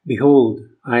Behold,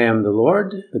 I am the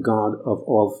Lord, the God of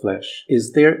all flesh.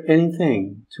 Is there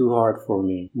anything too hard for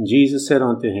me? And Jesus said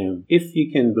unto him, If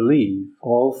you can believe,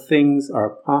 all things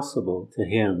are possible to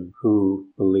him who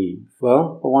believes.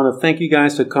 Well, I want to thank you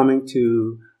guys for coming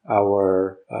to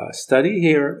our study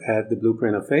here at the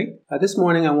Blueprint of Faith. This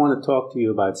morning I want to talk to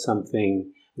you about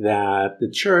something that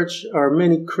the church or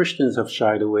many Christians have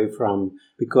shied away from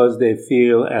because they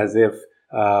feel as if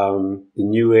the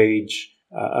New Age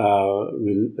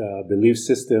belief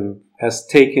system has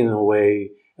taken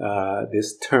away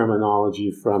this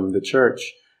terminology from the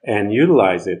church and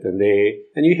utilize it.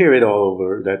 And you hear it all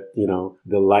over that,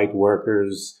 the light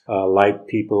workers, light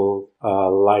people,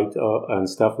 light and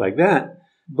stuff like that.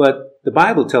 But the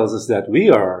Bible tells us that we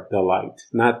are the light,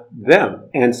 not them.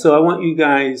 And so I want you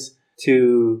guys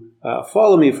to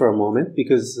follow me for a moment,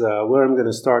 because where I'm going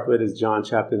to start with is John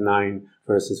chapter 9,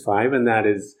 verses 5, and that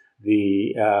is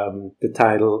the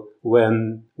title,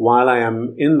 while I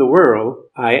am in the world,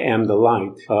 I am the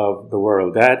light of the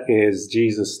world. That is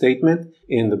Jesus' statement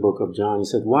in the book of John. He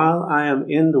said, while I am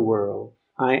in the world,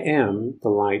 I am the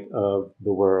light of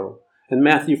the world. And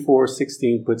Matthew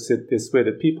 4:16 puts it this way,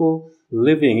 that people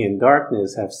living in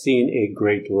darkness have seen a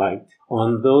great light.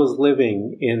 On those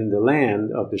living in the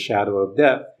land of the shadow of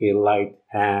death, a light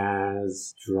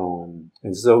has drawn.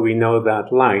 And so we know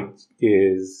that light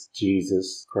is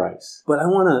Jesus Christ. But I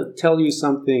want to tell you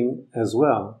something as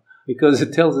well, because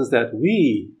it tells us that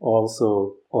we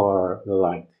also are the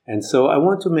light. And so I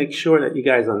want to make sure that you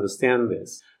guys understand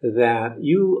this, that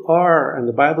you are, and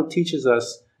the Bible teaches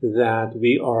us that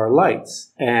we are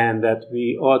lights, and that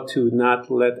we ought to not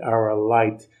let our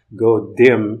light go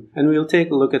dim. And we'll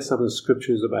take a look at some of the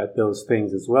scriptures about those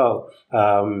things as well.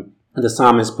 The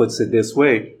psalmist puts it this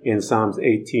way in Psalms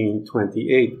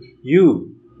 18:28.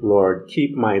 You, Lord,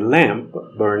 keep my lamp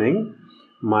burning.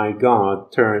 My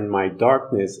God, turn my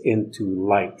darkness into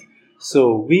light.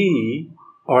 So we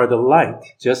are the light,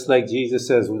 just like Jesus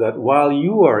says that while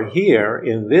you are here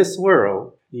in this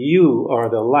world, you are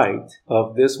the light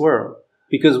of this world,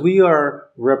 because we are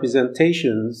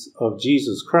representations of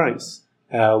Jesus Christ.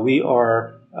 We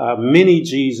are mini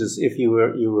Jesus, if you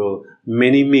will,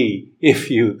 mini me, if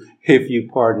you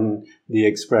pardon the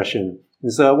expression.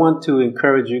 And so I want to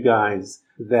encourage you guys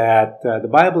that the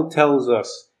Bible tells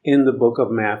us in the book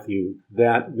of Matthew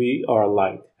that we are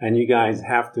light, and you guys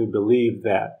have to believe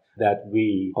that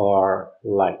we are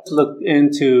light. Let's look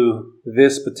into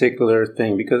this particular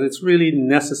thing, because it's really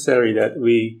necessary that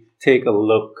we take a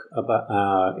look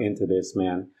into this,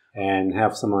 man, and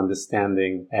have some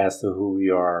understanding as to who we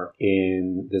are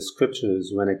in the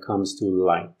scriptures when it comes to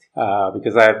light.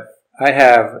 Because I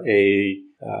have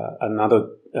another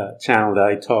channel that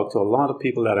I talk to a lot of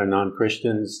people that are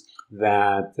non-Christians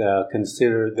that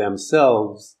consider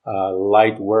themselves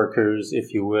light workers,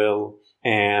 if you will,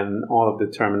 and all of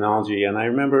the terminology. And I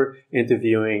remember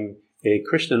interviewing a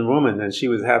Christian woman, and she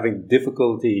was having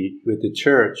difficulty with the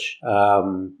church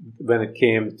when it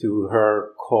came to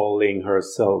her calling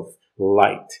herself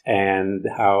light, and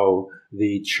how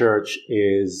the church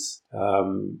is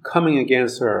coming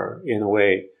against her in a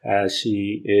way as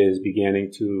she is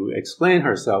beginning to explain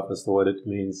herself as to what it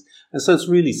means. And so it's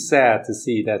really sad to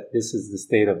see that this is the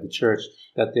state of the church,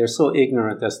 that they're so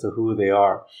ignorant as to who they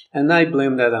are. And I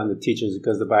blame that on the teachers,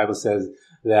 because the Bible says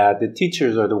that the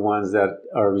teachers are the ones that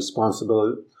are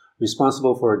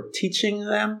responsible for teaching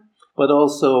them, but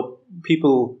also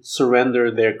people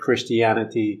surrender their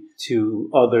Christianity to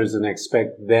others and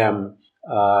expect the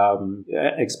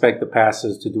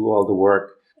pastors to do all the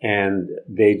work, and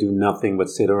they do nothing but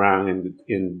sit around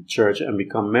in church and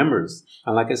become members.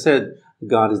 And like I said,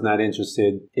 God is not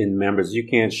interested in members. You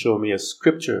can't show me a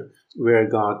scripture where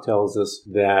God tells us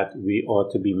that we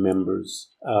ought to be members.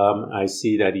 I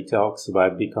see that he talks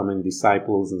about becoming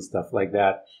disciples and stuff like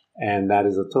that. And that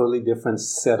is a totally different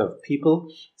set of people.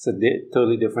 It's a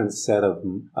totally different set of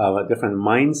a different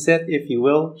mindset, if you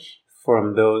will,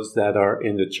 from those that are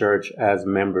in the church as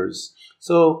members.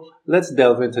 So let's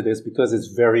delve into this, because it's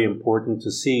very important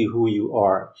to see who you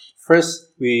are.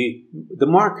 First, the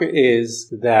marker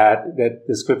is that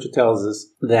the scripture tells us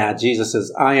that Jesus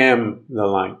says, I am the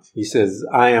light. He says,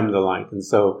 I am the light. And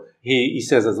so he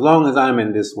says, as long as I'm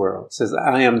in this world, he says,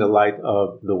 I am the light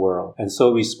of the world. And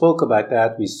so we spoke about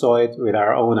that. We saw it with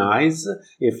our own eyes,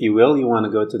 if you will. You want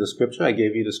to go to the scripture. I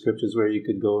gave you the scriptures where you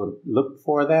could go and look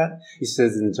for that. He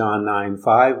says in John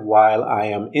 9:5, while I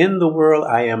am in the world,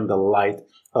 I am the light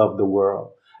of the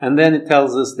world. And then it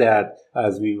tells us that,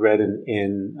 as we read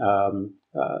in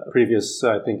previous,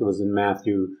 I think it was in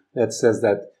Matthew, that says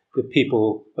that the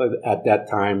people at that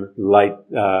time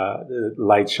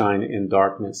light shine in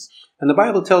darkness. And the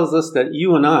Bible tells us that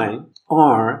you and I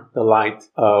are the light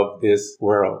of this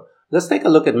world. Let's take a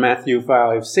look at Matthew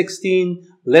 5:16.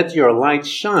 Let your light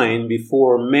shine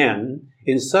before men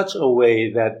in such a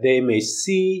way that they may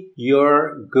see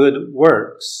your good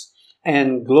works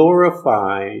and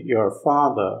glorify your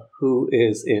Father who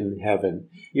is in heaven.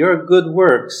 Your good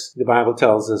works, the Bible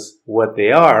tells us what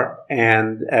they are,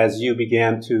 and as you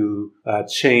began to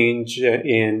change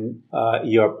in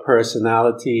your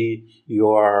personality,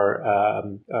 your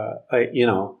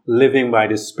living by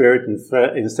the Spirit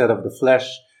instead of the flesh,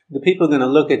 the people are going to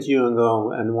look at you and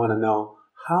go and want to know,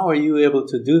 how are you able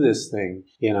to do this thing?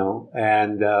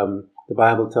 And the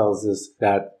Bible tells us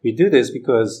that we do this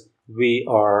because we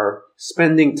are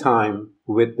spending time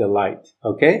with the light.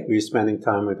 Okay? We're spending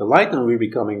time with the light and we're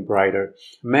becoming brighter.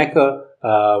 Micah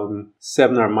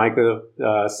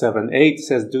 7:8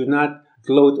 says, do not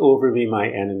gloat over me, my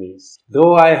enemies.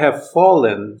 Though I have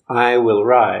fallen, I will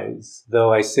rise.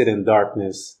 Though I sit in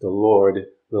darkness, the Lord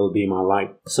will be my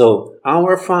light. So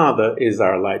our Father is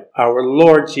our light. Our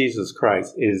Lord Jesus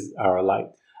Christ is our light.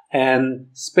 And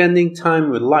spending time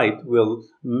with light will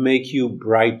make you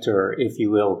brighter, if you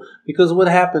will. Because what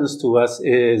happens to us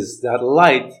is that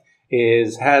light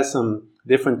has some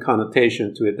different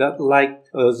connotation to it. That light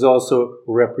is also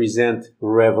represent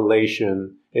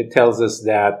revelation. It tells us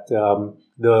that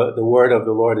the word of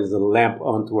the Lord is a lamp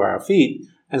unto our feet.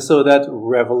 And so that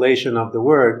revelation of the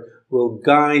word will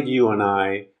guide you and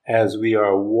I as we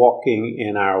are walking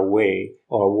in our way,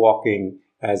 or walking,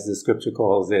 as the scripture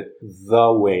calls it,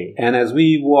 the way. And as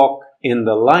we walk in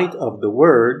the light of the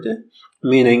word,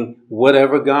 meaning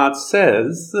whatever God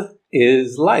says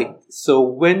is light. So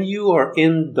when you are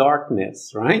in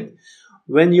darkness, right?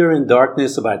 When you're in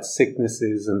darkness about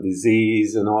sicknesses and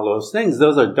disease and all those things,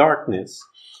 those are darkness.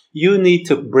 You need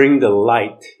to bring the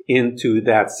light into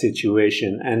that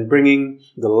situation. And bringing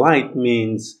the light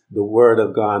means the word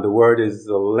of God. The word is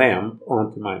the lamp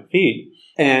unto my feet.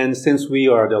 And since we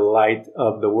are the light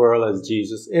of the world as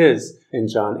Jesus is, in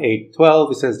John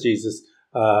 8:12, it says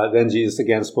then Jesus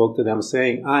again spoke to them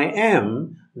saying, I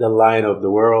am the light of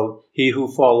the world. He who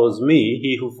follows me,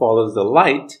 he who follows the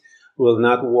light, will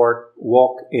not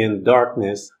walk in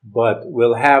darkness, but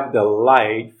will have the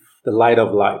light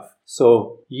of life.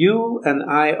 So you and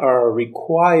I are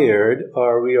required,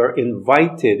 or we are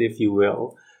invited, if you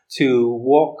will, to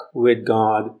walk with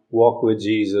God, walk with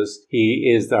Jesus. He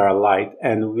is our light.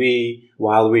 And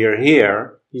while we are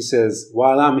here, he says,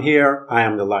 while I'm here, I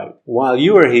am the light. While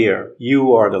you are here,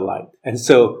 you are the light. And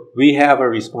so we have a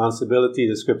responsibility.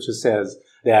 The scripture says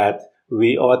that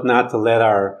we ought not to let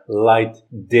our light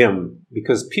dim,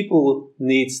 because people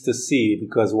needs to see,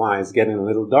 because why? It's getting a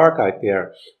little dark out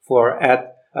there. For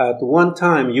at one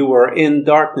time you were in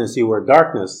darkness, you were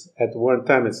darkness. At one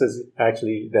time it says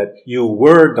actually that you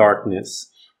were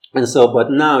darkness. And so, but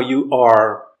now you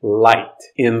are light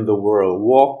in the world.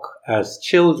 Walk as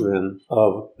children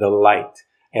of the light.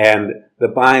 And the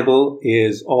Bible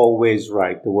is always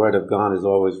right. The Word of God is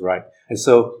always right. And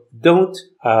so don't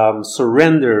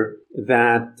surrender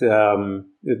that,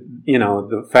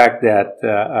 the fact that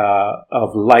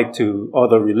of light to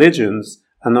other religions,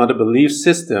 another belief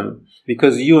system,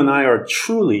 because you and I are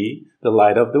truly the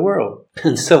light of the world.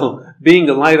 And so, being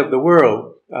the light of the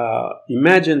world,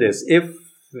 imagine this: if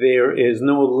there is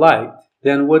no light,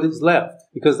 then what is left?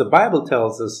 Because the Bible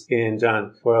tells us in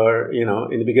John,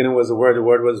 in the beginning was the Word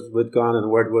was with God, and the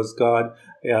Word was God.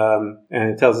 And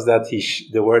it tells us that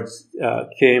the words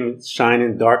came, shine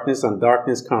in darkness, and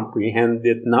darkness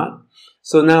comprehended not.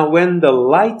 So now when the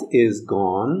light is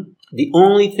gone, the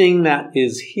only thing that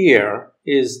is here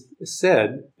is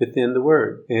said within the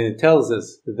Word. And it tells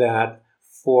us that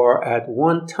for at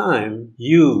one time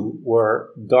you were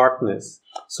darkness.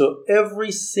 So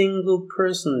every single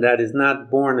person that is not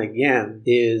born again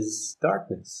is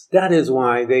darkness. That is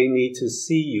why they need to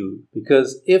see you.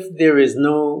 Because if there is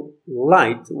no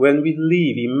light, when we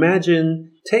leave,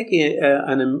 imagine taking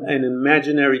an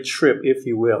imaginary trip, if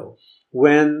you will,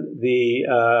 when the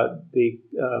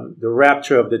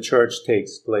rapture of the church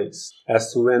takes place,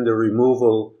 as to when the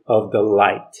removal of the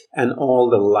light and all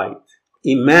the light.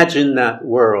 Imagine that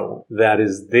world that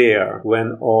is there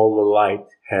when all the light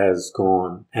has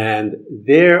gone. And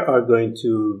there are going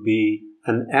to be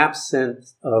an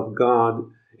absence of God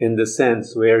in the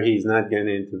sense where he's not going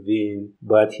to intervene,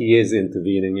 but he is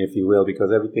intervening, if you will,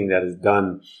 because everything that is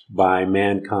done by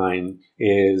mankind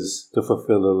is to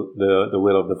fulfill the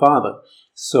will of the Father.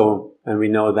 So, and we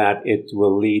know that it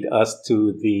will lead us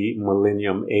to the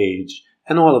millennium age.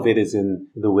 And all of it is in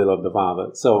the will of the Father.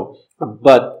 So,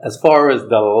 but as far as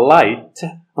the light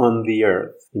on the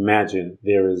earth, imagine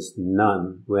there is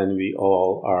none when we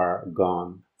all are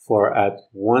gone. For at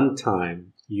one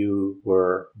time you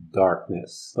were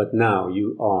darkness, but now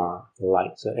you are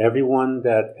light. So everyone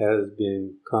that has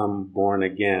become born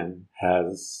again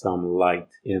has some light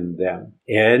in them.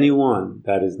 Anyone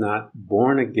that is not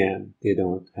born again, they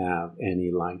don't have any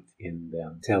light in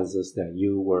them. It tells us that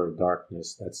you were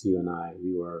darkness. That's you and I.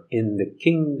 We were in the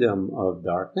kingdom of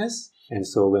darkness. And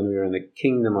so when we're in the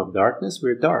kingdom of darkness,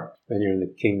 we're dark. When you're in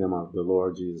the kingdom of the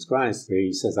Lord Jesus Christ, where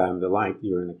he says, I am the light,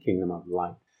 you're in the kingdom of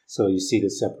light. So you see the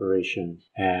separation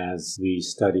as we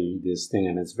study this thing.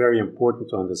 And it's very important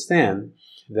to understand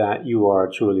that you are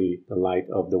truly the light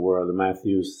of the world. In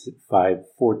Matthew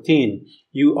 5:14,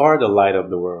 you are the light of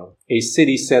the world. A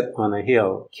city set on a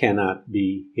hill cannot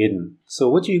be hidden. So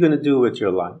what are you going to do with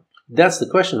your light? That's the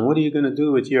question. What are you going to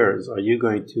do with yours? Are you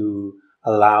going to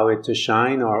allow it to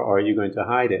shine, or are you going to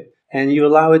hide it? And you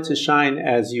allow it to shine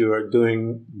as you are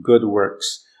doing good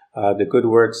works. The good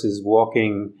works is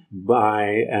walking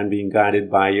by and being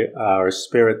guided by our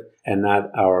spirit and not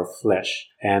our flesh.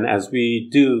 And as we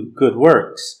do good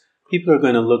works, people are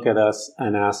going to look at us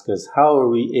and ask us, how are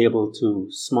we able to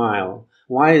smile?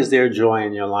 Why is there joy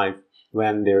in your life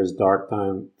when there's dark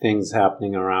things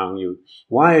happening around you?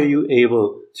 Why are you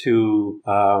able to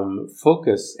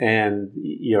focus and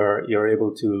you're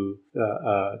able to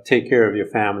take care of your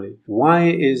family? Why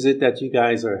is it that you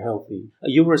guys are healthy?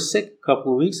 You were sick a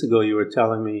couple of weeks ago, you were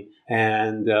telling me,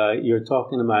 and you're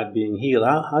talking about being healed.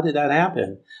 How did that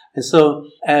happen? And so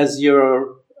as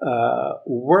your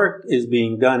work is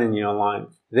being done in your life,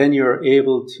 then you're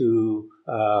able to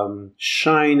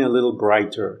shine a little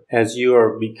brighter as you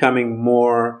are becoming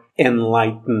more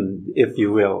enlightened, if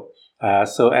you will.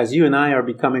 So as you and I are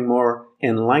becoming more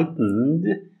enlightened,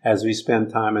 as we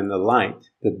spend time in the light,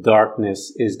 the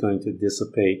darkness is going to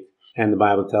dissipate. And the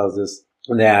Bible tells us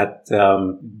that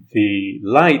the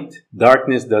light,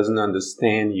 darkness doesn't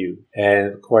understand you,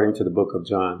 and according to the book of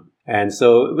John. And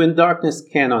so when darkness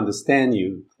can't understand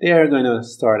you, they are going to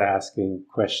start asking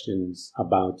questions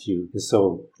about you.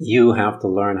 So you have to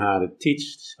learn how to teach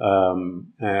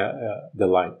the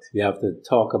light. You have to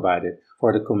talk about it.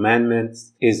 For the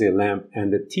commandments is a lamp,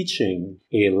 and the teaching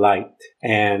a light,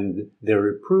 and the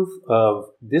reproof of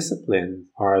discipline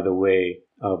are the way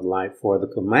of life. For the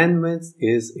commandments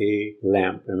is a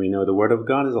lamp. And we know the word of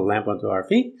God is a lamp unto our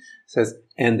feet. It says,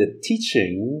 and the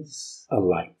teachings a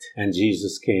light. And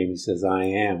Jesus came, he says, I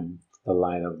am the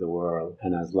light of the world.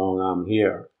 And as long as I'm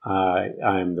here,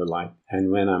 I am the light.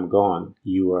 And when I'm gone,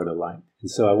 you are the light. And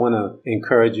so I want to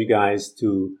encourage you guys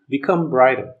to become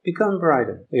brighter. Become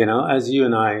brighter, as you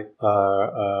and I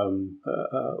are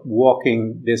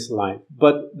walking this life.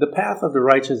 But the path of the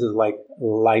righteous is like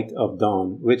light of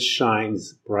dawn, which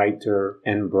shines brighter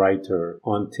and brighter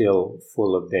until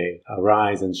full of day.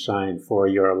 Arise and shine, for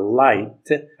your light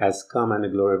has come, and the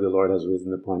glory of the Lord has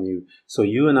risen upon you. So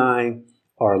you and I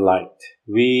are light.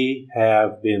 We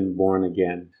have been born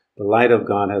again. The light of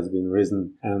God has been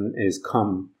risen and is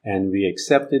come, and we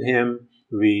accepted him.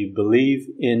 We believe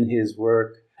in his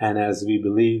work, and as we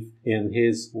believe in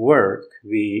his work,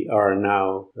 we are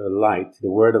now the light.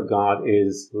 The word of God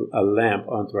is a lamp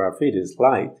unto our feet, is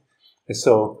light. And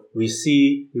so we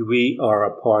see we are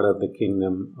a part of the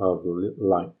kingdom of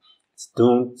light.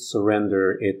 Don't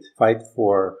surrender it. Fight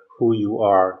for who you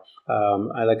are.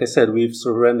 Like I said, we've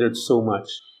surrendered so much.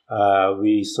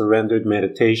 We surrendered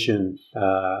meditation.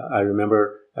 I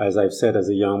remember, as I've said, as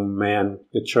a young man,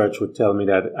 the church would tell me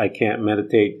that I can't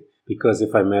meditate because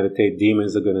if I meditate,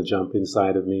 demons are going to jump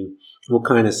inside of me. What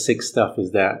kind of sick stuff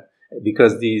is that?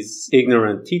 Because these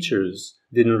ignorant teachers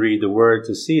didn't read the word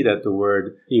to see that the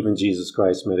word, even Jesus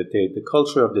Christ meditated. The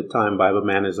culture of the time, Bible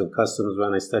manners and customs, when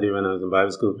I was in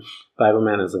Bible school, Bible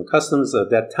manners and customs at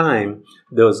that time,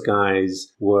 those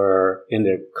guys were in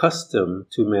their custom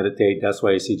to meditate. That's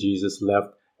why you see Jesus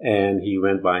left and he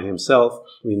went by himself.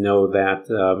 We know that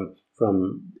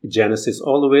from Genesis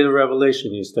all the way to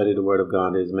Revelation, you study the word of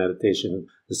God is meditation.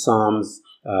 The Psalms,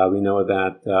 we know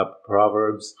that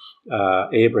Proverbs,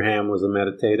 Abraham was a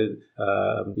meditator,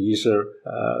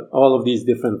 all of these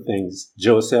different things.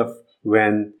 Joseph,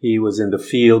 when he was in the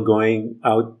field going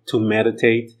out to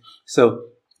meditate. So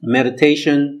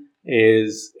meditation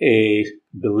is a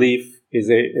belief is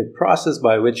a process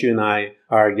by which you and I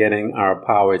are getting our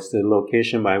power. It's the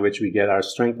location by which we get our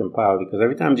strength and power, because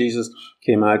every time Jesus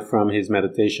came out from his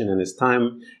meditation and his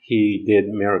time, he did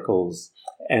miracles.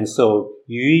 And so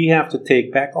we have to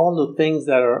take back all the things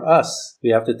that are us.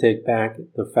 We have to take back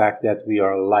the fact that we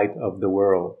are light of the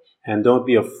world. And don't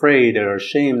be afraid or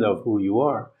ashamed of who you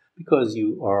are, because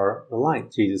you are the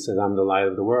light. Jesus said, I'm the light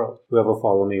of the world. Whoever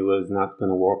follows me is not going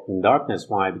to walk in darkness.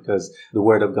 Why? Because the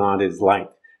word of God is light.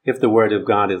 If the word of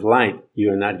God is light,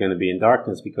 you're not going to be in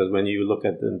darkness, because when you look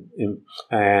at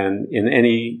in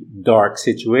any dark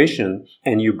situation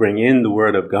and you bring in the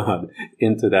word of God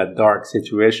into that dark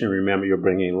situation, remember, you're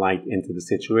bringing light into the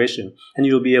situation, and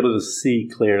you'll be able to see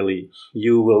clearly.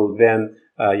 You will then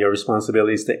your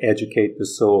responsibility is to educate the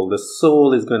soul. The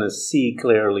soul is going to see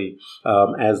clearly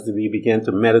as we begin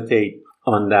to meditate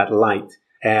on that light.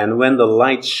 And when the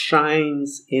light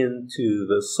shines into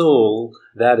the soul,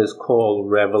 that is called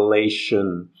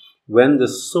revelation. When the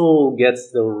soul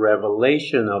gets the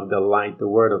revelation of the light, the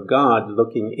word of God,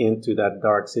 looking into that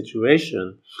dark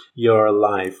situation, your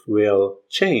life will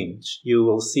change. You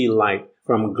will see light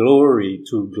from glory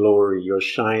to glory. You're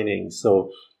shining.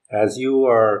 So as you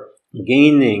are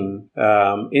gaining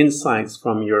insights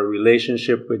from your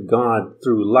relationship with God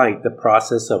through light, the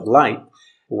process of light,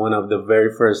 one of the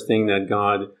very first thing that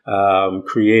God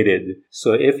created.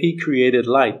 So if he created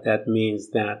light, that means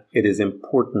that it is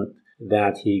important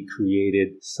that he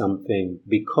created something.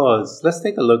 Because let's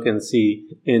take a look and see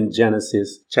in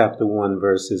Genesis chapter 1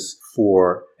 verses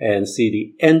 4 and see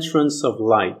the entrance of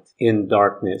light in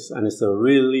darkness. And it's a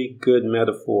really good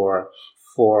metaphor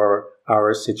for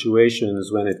our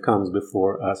situations when it comes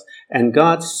before us. And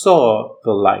God saw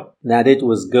the light, that it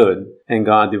was good, and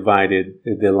God divided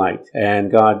the light. And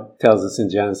God tells us in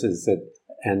Genesis that,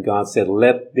 and God said,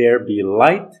 let there be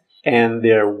light, and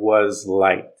there was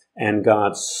light. And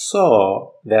God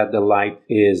saw that the light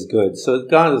is good. So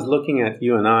God is looking at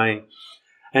you and I,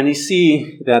 and he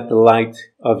see that the light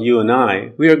of you and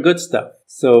I, we are good stuff.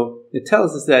 So it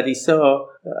tells us that he saw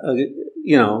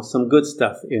some good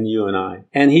stuff in you and I.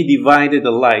 And he divided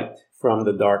the light from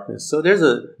the darkness. So there's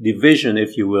a division,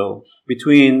 if you will,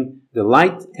 between the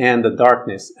light and the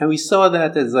darkness. And we saw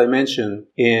that, as I mentioned,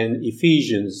 in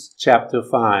Ephesians chapter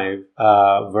 5,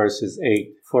 verses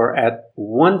 8. For at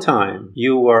one time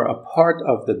you were a part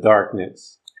of the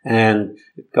darkness, and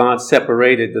God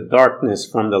separated the darkness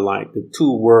from the light, the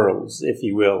two worlds, if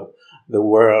you will, the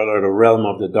world or the realm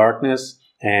of the darkness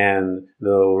and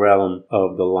the realm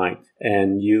of the light.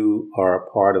 And you are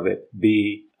a part of it.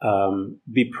 Be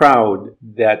proud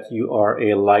that you are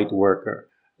a light worker.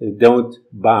 Don't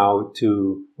bow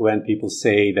to when people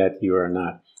say that you are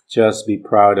not. Just be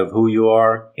proud of who you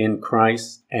are in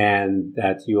Christ and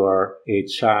that you are a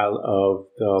child of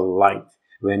the light.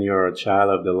 When you're a child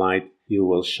of the light, you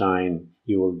will shine.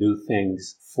 You will do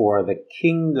things for the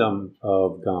kingdom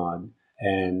of God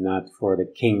and not for the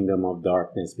kingdom of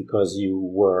darkness, because you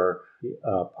were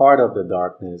part of the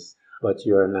darkness, but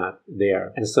you're not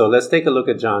there. And so let's take a look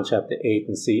at John chapter 8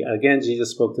 and see. Again, Jesus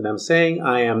spoke to them saying,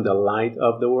 I am the light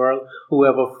of the world.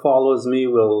 Whoever follows me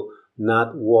will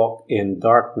not walk in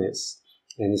darkness.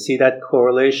 And you see that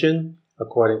correlation?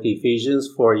 According to Ephesians,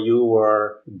 for you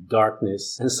were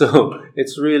darkness. And so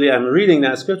it's really, I'm reading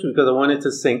that scripture because I wanted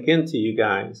to sink into you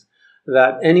guys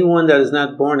that anyone that is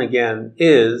not born again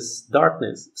is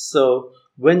darkness. So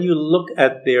when you look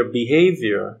at their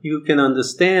behavior, you can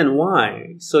understand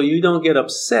why. So you don't get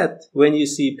upset when you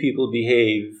see people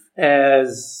behave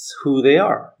as who they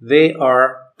are. They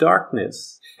are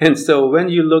darkness. And so when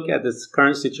you look at this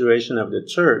current situation of the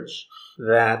church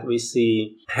that we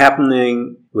see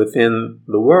happening within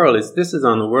the world, this is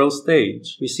on the world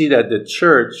stage. We see that the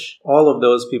church, all of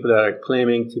those people that are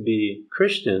claiming to be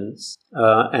Christians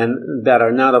and that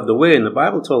are not of the way, and the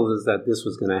Bible told us that this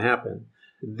was going to happen.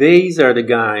 These are the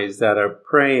guys that are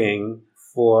praying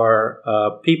for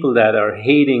people that are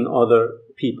hating other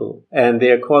people. And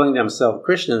they're calling themselves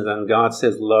Christians, and God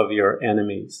says, love your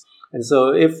enemies. And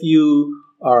so if you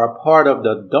are a part of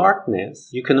the darkness,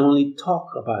 you can only talk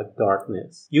about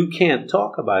darkness. You can't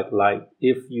talk about light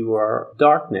if you are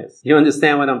darkness. You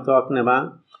understand what I'm talking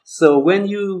about? So when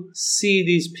you see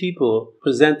these people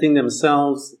presenting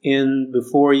themselves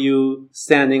before you,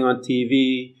 standing on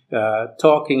TV,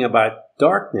 talking about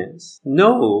darkness,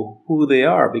 know who they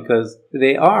are, because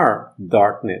they are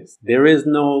darkness. There is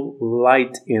no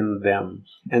light in them.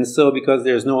 And so because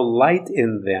there's no light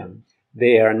in them,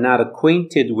 They are not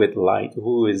acquainted with light,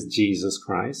 who is Jesus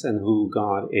Christ and who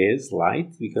God is,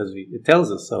 light, because it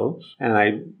tells us so. And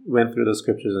I went through the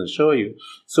scriptures and show you.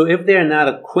 So if they're not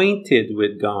acquainted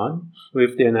with God, or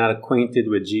if they're not acquainted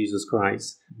with Jesus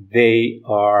Christ, they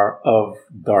are of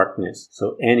darkness.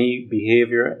 So any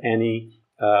behavior, any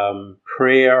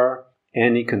prayer,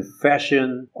 any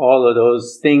confession, all of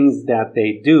those things that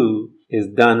they do is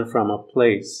done from a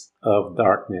place of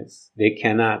darkness. They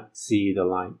cannot see the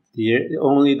light.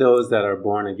 Only those that are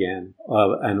born again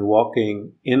and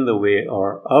walking in the way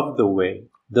or of the way,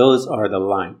 those are the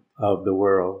light of the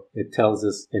world. It tells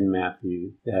us in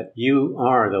Matthew that you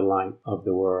are the light of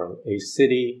the world. A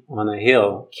city on a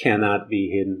hill cannot be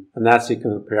hidden. And that's a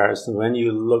comparison. When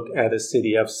you look at a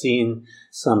city, I've seen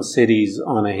some cities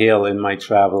on a hill in my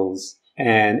travels,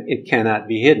 and it cannot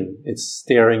be hidden. It's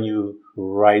staring you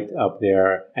right up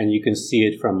there, and you can see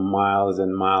it from miles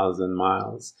and miles and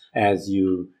miles. As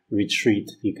you retreat,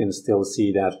 you can still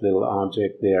see that little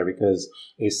object there, because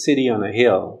a city on a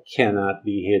hill cannot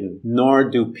be hidden. Nor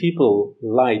do people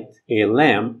light a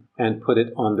lamp and put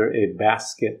it under a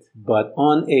basket, but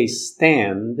on a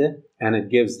stand, and it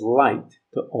gives light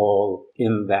to all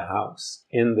in the house.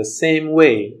 In the same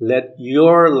way, let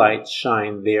your light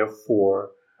shine,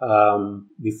 therefore,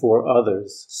 before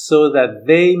others, so that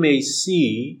they may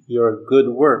see your good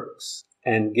works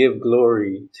and give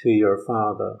glory to your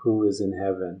Father who is in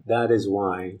heaven. That is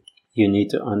why you need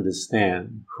to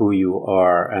understand who you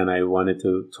are. And I wanted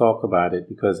to talk about it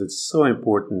because it's so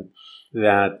important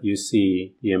that you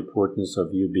see the importance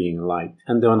of you being light.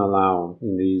 And don't allow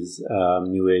these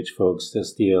New Age folks to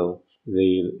steal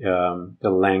the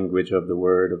language of the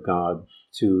Word of God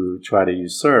to try to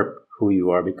usurp who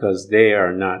you are, because they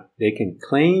are not. They can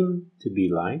claim to be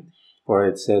light, for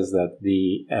it says that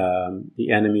the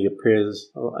enemy appears.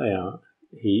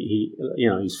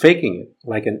 He's faking it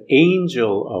like an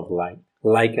angel of light,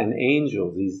 like an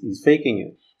angel. He's faking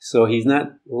it. So he's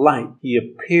not light. He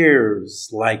appears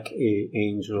like an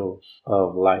angel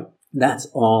of light. That's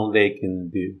all they can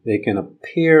do. They can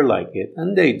appear like it,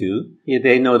 and they do. Yeah,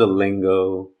 they know the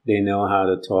lingo. They know how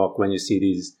to talk. When you see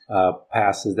these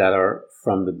passes that are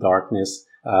from the darkness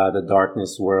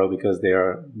world, because they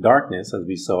are darkness, as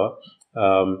we saw,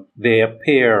 they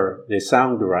appear, they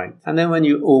sound right. And then when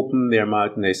you open their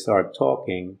mouth and they start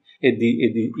talking,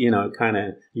 you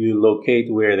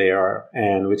locate where they are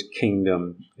and which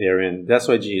kingdom they're in. That's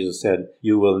why Jesus said,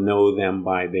 you will know them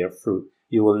by their fruit.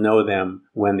 You will know them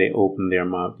when they open their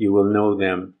mouth. You will know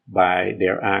them by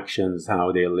their actions,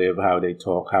 how they live, how they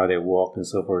talk, how they walk, and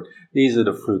so forth. These are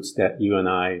the fruits that you and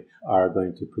I are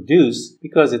going to produce,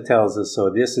 because it tells us so.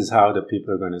 This is how the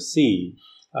people are going to see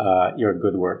your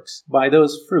good works, by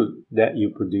those fruit that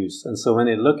you produce. And so when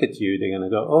they look at you, they're going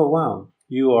to go, oh, wow,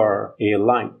 you are a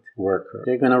light worker.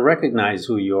 They're going to recognize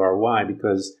who you are. Why?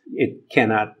 Because they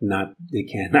cannot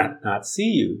not see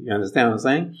you. You understand what I'm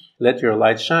saying? Let your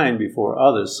light shine before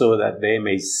others so that they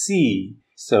may see.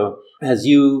 So as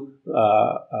you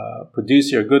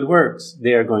produce your good works,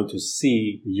 they are going to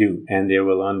see you, and they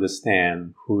will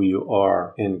understand who you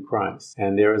are in Christ.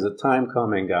 And there is a time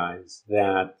coming, guys,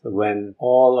 that when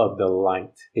all of the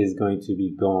light is going to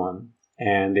be gone,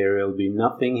 and there will be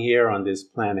nothing here on this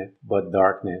planet but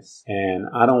darkness. And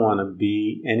I don't want to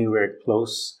be anywhere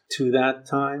close to that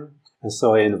time. And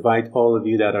so I invite all of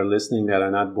you that are listening that are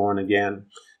not born again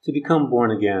to become born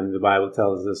again. The Bible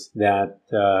tells us that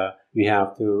we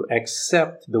have to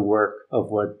accept the work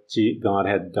of what God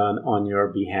had done on your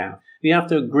behalf. We have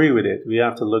to agree with it. We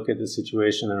have to look at the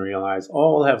situation and realize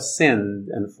all have sinned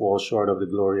and fall short of the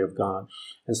glory of God.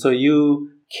 And so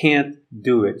you can't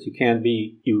do it. You can't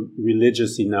be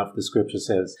religious enough, the scripture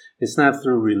says. It's not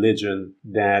through religion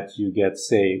that you get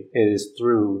saved. It is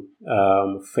through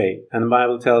faith. And the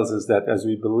Bible tells us that as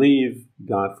we believe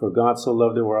God, for God so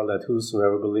loved the world that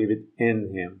whosoever believeth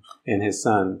in him, in his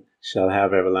Son, shall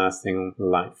have everlasting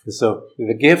life. So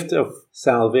the gift of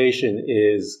salvation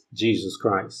is Jesus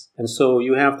Christ. And so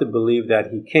you have to believe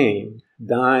that he came,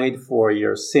 died for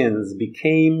your sins,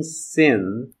 became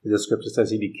sin. The scripture says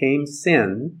he became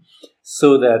sin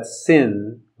so that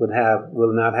sin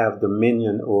will not have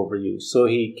dominion over you. So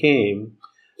he came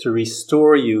to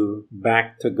restore you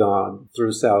back to God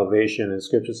through salvation. And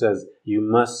scripture says you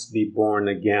must be born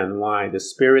again. Why? The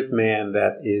spirit man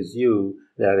that is you,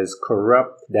 that is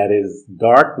corrupt, that is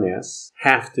darkness,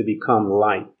 have to become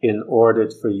light in order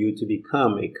for you to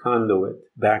become a conduit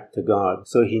back to God.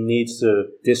 So he needs to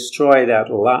destroy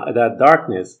that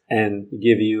darkness and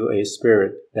give you a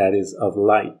spirit that is of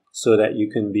light, so that you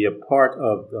can be a part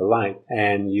of the light.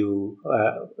 And you,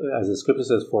 as the scripture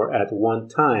says, for at one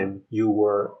time you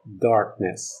were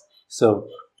darkness. So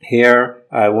Here,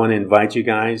 I want to invite you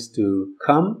guys to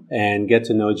come and get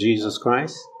to know Jesus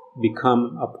Christ,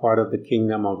 become a part of the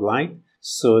kingdom of light,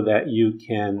 so that you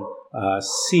can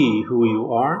see who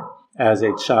you are as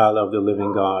a child of the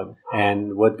living God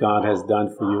and what God has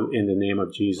done for you in the name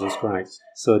of Jesus Christ,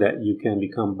 so that you can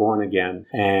become born again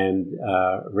and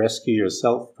rescue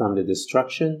yourself from the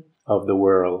destruction of the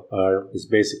world, or is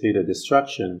basically the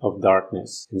destruction of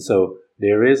darkness. And so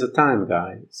there is a time,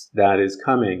 guys, that is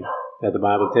coming that the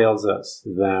Bible tells us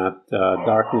that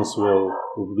darkness will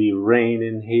be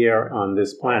reigning here on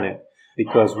this planet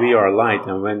because we are light,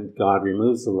 and when God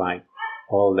removes the light,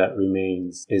 all that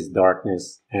remains is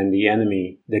darkness. And the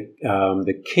enemy,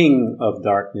 the king of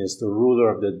darkness, the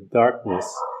ruler of the darkness,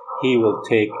 he will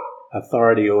take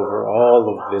authority over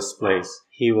all of this place.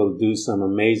 He will do some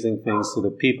amazing things to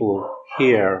the people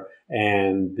here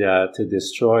and to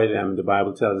destroy them. The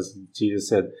Bible tells us, Jesus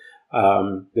said,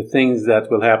 the things that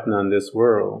will happen on this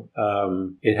world,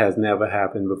 it has never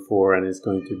happened before, and it's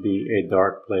going to be a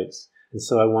dark place. And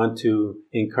so I want to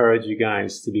encourage you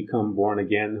guys to become born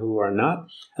again who are not.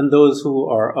 And those who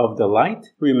are of the light,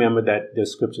 remember that the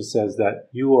scripture says that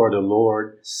you are the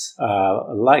Lord's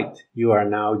light. You are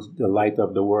now the light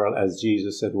of the world. As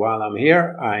Jesus said, while I'm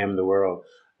here, I am the world,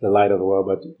 the light of the world.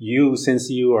 But you, since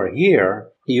you are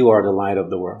here, you are the light of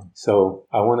the world. So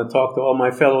I want to talk to all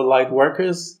my fellow light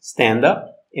workers. Stand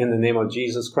up in the name of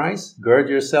Jesus Christ. Gird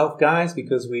yourself, guys,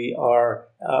 because we are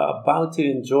about to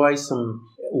enjoy some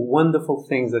wonderful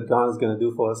things that God is going to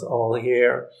do for us all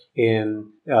here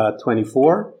in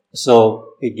 24.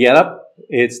 So get up.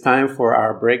 It's time for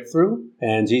our breakthrough.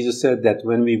 And Jesus said that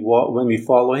when we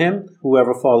follow him,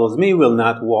 whoever follows me will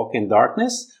not walk in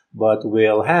darkness, but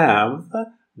will have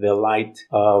the light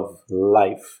of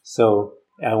life. So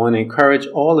I want to encourage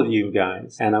all of you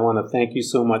guys, and I want to thank you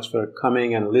so much for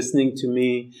coming and listening to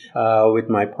me with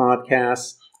my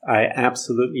podcast. I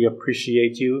absolutely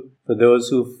appreciate you. For those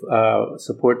who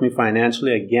support me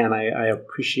financially, again, I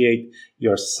appreciate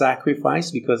your sacrifice,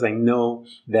 because I know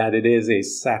that it is a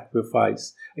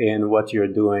sacrifice in what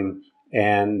you're doing.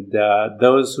 And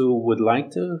those who would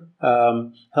like to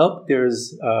help,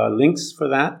 there's links for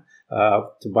that.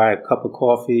 To buy a cup of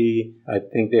coffee. I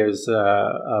think there's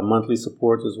a monthly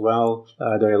support as well.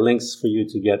 There are links for you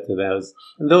to get to those.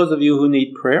 And those of you who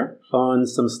need prayer on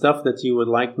some stuff that you would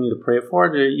like me to pray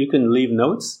for, you can leave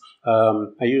notes. I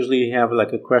usually have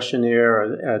like a questionnaire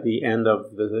at the end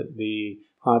of the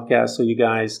podcast, so you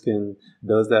guys can,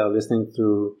 those that are listening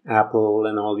through Apple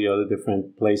and all the other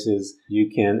different places, you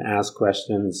can ask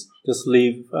questions. Just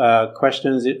leave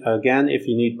questions. Again, if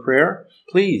you need prayer,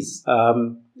 please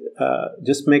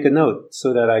just make a note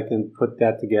so that I can put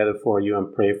that together for you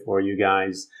and pray for you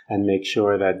guys and make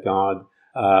sure that God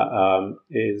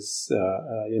is,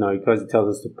 because he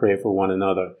tells us to pray for one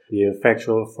another. The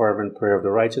effectual, fervent prayer of the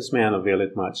righteous man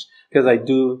availeth much. Because I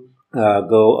do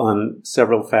go on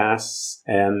several fasts,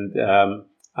 and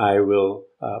I will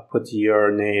put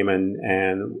your name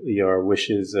and your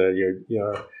wishes,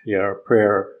 your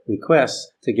prayer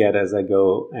requests together as I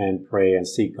go and pray and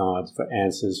seek God for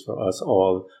answers for us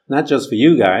all. Not just for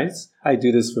you guys. I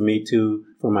do this for me too,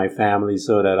 for my family,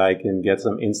 so that I can get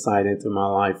some insight into my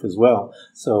life as well.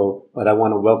 So, but I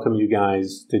want to welcome you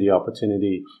guys to the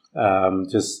opportunity.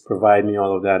 Just provide me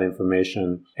all of that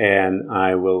information, and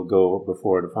I will go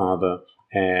before the Father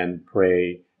and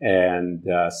pray and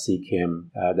seek him,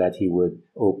 that he would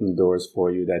open doors for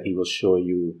you, that he will show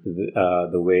you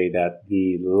the way that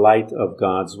the light of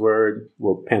God's word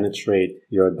will penetrate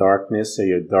your darkness, or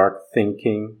your dark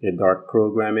thinking, your dark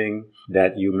programming,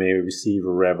 that you may receive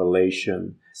a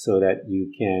revelation, so that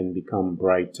you can become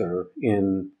brighter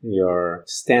in your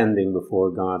standing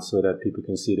before God, so that people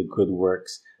can see the good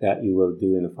works that you will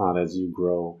do in the Father as you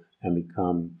grow and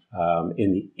become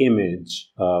in the image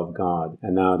of God.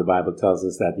 And now the Bible tells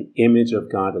us that the image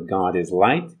of God, that God is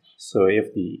light. So if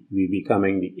we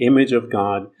becoming the image of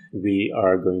God, we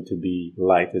are going to be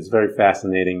light. It's very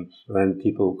fascinating when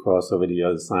people cross over the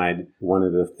other side. One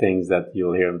of the things that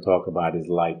you'll hear them talk about is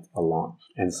light a lot.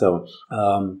 And so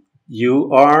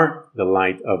you are the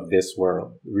light of this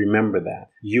world. Remember that.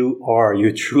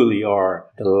 You truly are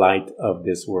the light of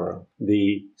this world.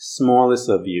 The smallest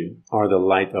of you are the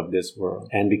light of this world.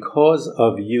 And because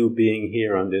of you being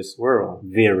here on this world,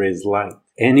 there is light.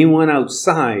 Anyone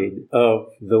outside of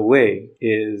the way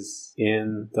is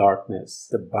in darkness.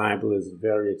 The Bible is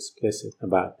very explicit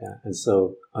about that. And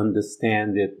so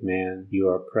understand it, man. You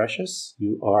are precious.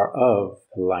 You are of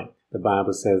the light. The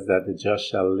Bible says that the just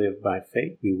shall live by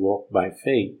faith. We walk by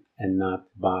faith and not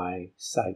by sight.